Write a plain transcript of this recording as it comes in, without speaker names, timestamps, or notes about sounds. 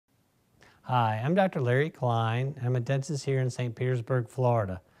Hi, I'm Dr. Larry Klein. I'm a dentist here in St. Petersburg,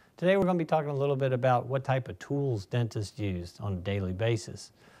 Florida. Today we're going to be talking a little bit about what type of tools dentists use on a daily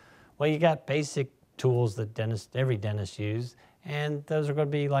basis. Well, you got basic tools that every dentist use, and those are going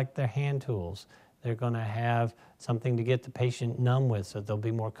to be like their hand tools. They're going to have something to get the patient numb with so they'll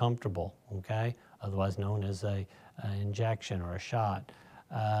be more comfortable, okay? Otherwise known as an injection or a shot.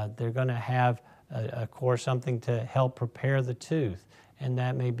 They're going to have, of course, something to help prepare the tooth, and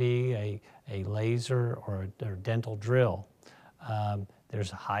that may be a laser or a dental drill.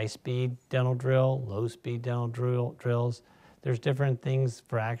 There's a high-speed dental drill, low-speed dental drills. There's different things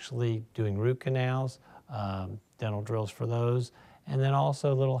for actually doing root canals, dental drills for those, and then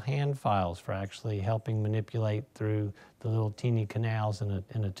also little hand files for actually helping manipulate through the little teeny canals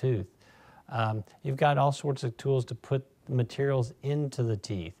in a tooth. You've got all sorts of tools to put materials into the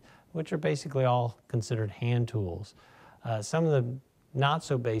teeth, which are basically all considered hand tools. Some of the not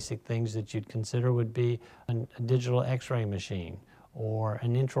so basic things that you'd consider would be a digital x-ray machine or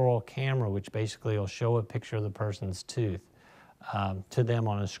an intra-oral camera, which basically will show a picture of the person's tooth to them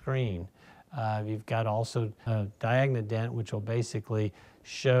on a screen. You've got also a diagnodent, which will basically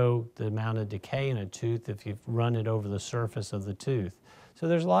show the amount of decay in a tooth if you've run it over the surface of the tooth. So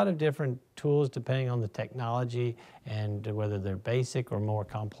there's a lot of different tools depending on the technology and whether they're basic or more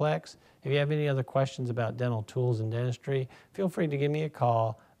complex. If you have any other questions about dental tools and dentistry, feel free to give me a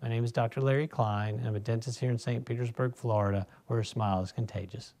call. My name is Dr. Larry Klein. I'm a dentist here in St. Petersburg, Florida, where a smile is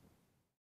contagious.